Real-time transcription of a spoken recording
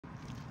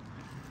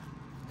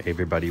Hey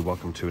everybody,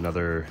 welcome to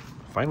another,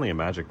 finally a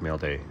Magic Mail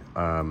Day.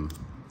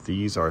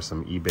 These are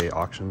some eBay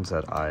auctions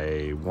that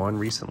I won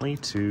recently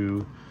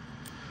to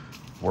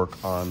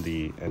work on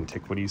the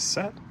Antiquities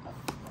set.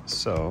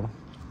 So,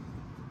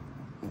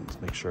 let's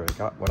make sure I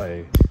got what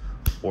I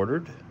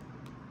ordered.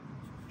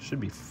 Should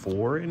be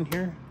 4 in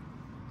here.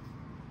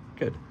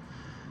 Good.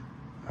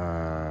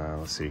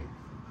 Let's see.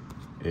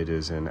 It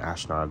is in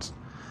Ashnod's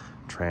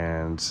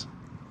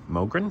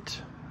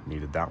Transmogrant.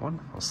 Needed that one.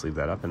 I'll sleeve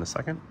that up in a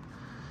second.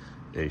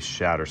 A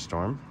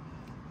Shatterstorm,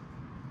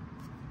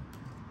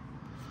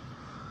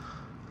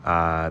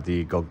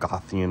 the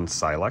Golgothian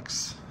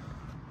Silex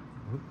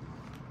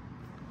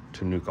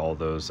to nuke all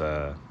those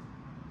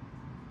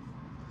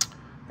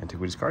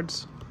Antiquities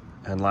cards,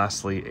 and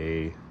lastly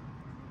a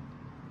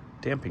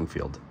Damping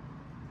Field.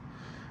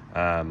 What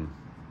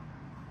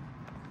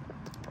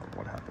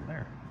happened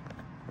there?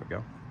 There we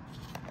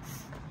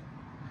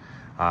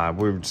go.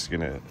 We're just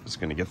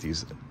gonna get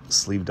these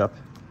sleeved up.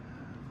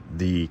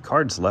 The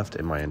cards left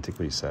in my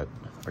Antiquity set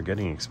are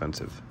getting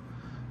expensive.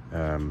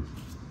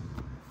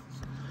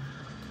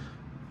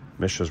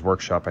 Mishra's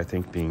Workshop, I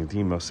think, being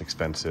the most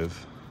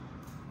expensive.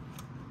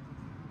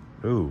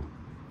 Ooh,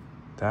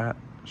 that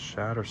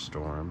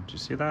Shatterstorm. Do you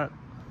see that?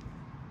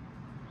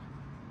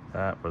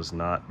 That was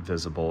not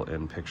visible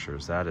in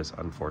pictures. That is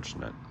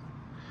unfortunate.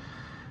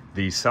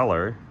 The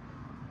seller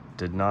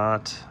did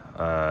not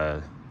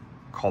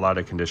call out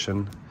a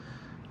condition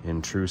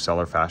in true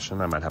seller fashion.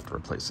 I might have to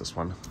replace this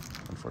one,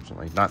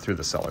 unfortunately. Not through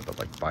the seller, but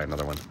like buy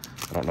another one.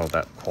 I don't know if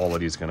that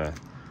quality is gonna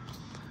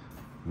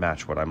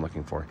match what I'm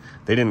looking for.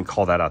 They didn't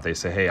call that out. They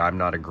say, hey, I'm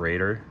not a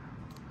grader.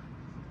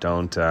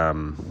 Don't,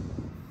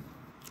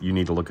 you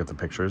need to look at the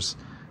pictures.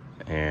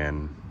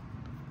 And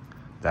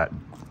that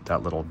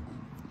little,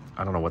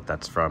 I don't know what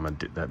that's from,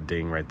 that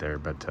ding right there,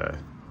 but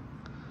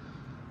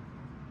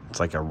it's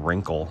like a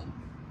wrinkle.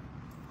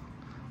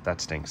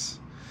 That stinks.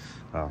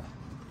 Oh,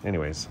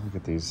 anyways, look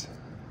at these.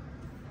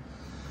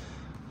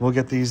 We'll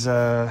get these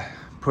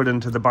put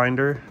into the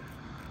binder.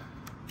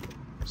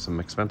 Some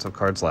expensive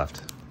cards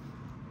left.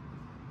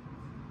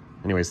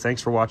 Anyways,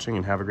 thanks for watching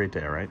and have a great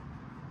day, all right?